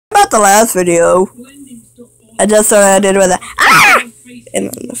the last video. I just thought I did with that. Ah! And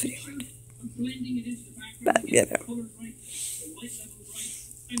on the video. But, you know.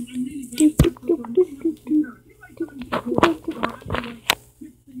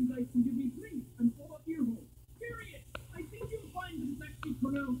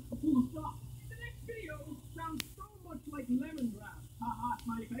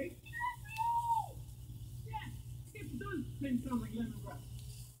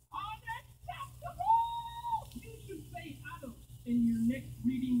 In your next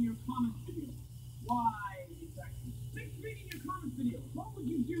reading your comments video. Why exactly? Next reading your comments video. What would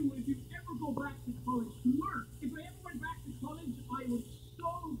you do if you ever go back to college to learn? If I ever went back to college, I would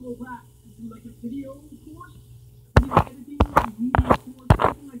so go back and do like a video course, video editing, and media course,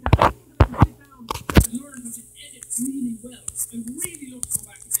 something like that. Something that I can sit down and learn how to edit really well. I really love to go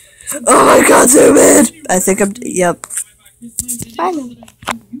back to college. Oh my god, zoom in! I think I'm. Yep. I know.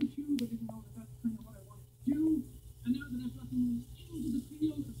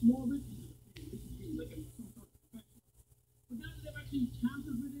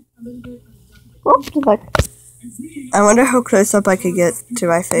 Oh, like, I wonder how close up I could get to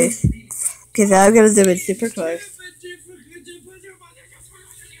my face. Okay, now I'm gonna zoom in super close.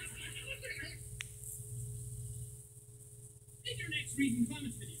 In your next reading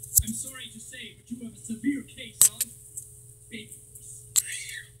comments video, I'm sorry to say, but you have a severe case of baby voice.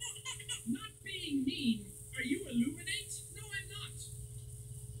 Not being mean, are you Illuminate? No, I'm not.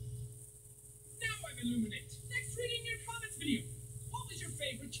 Now I'm Illuminate. Next reading your comments video. What was your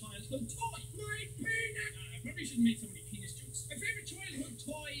favorite childhood toy? My penis! I probably shouldn't make so many penis jokes. My favorite childhood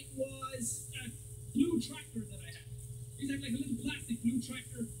toy was a blue tractor that I had. It had like a little plastic blue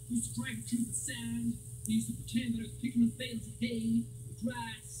tractor. We used to drive it through the sand. We used to pretend that I was picking up bales of hay,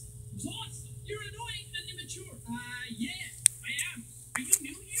 grass. It was awesome. You're annoying and immature. Yeah, I am. Are you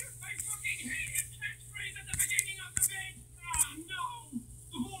new here? I fucking hate his catchphrase at the beginning of the vid. No.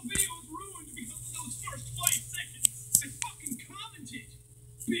 The whole video was ruined because of those first 5 seconds. I fucking commented.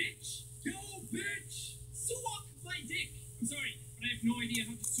 Bitch. Yo, bitch. Suwak my dick. I'm sorry, but I have no idea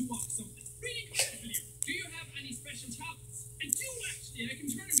how to suwak something. Reading comment video. Do you have any special talents? I do actually. I can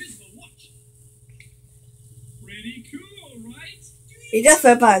turn invisible. Watch. Pretty cool, right? He just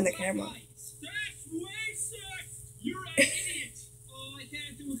went behind the camera. That's racist! You're an idiot! Oh, I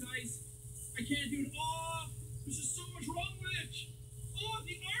can't do it, guys. I can't do it. Oh, there's just so much wrong with it. Oh,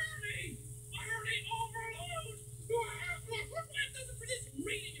 the irony! Irony overload! For this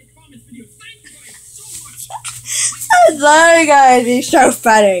reading your comments video. Thank you guys so much. I'm sorry, guys. He's so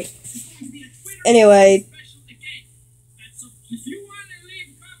funny. Anyway. So if you want to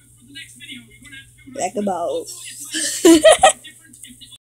leave a comment for the next video, you're going to have to do it. Back about.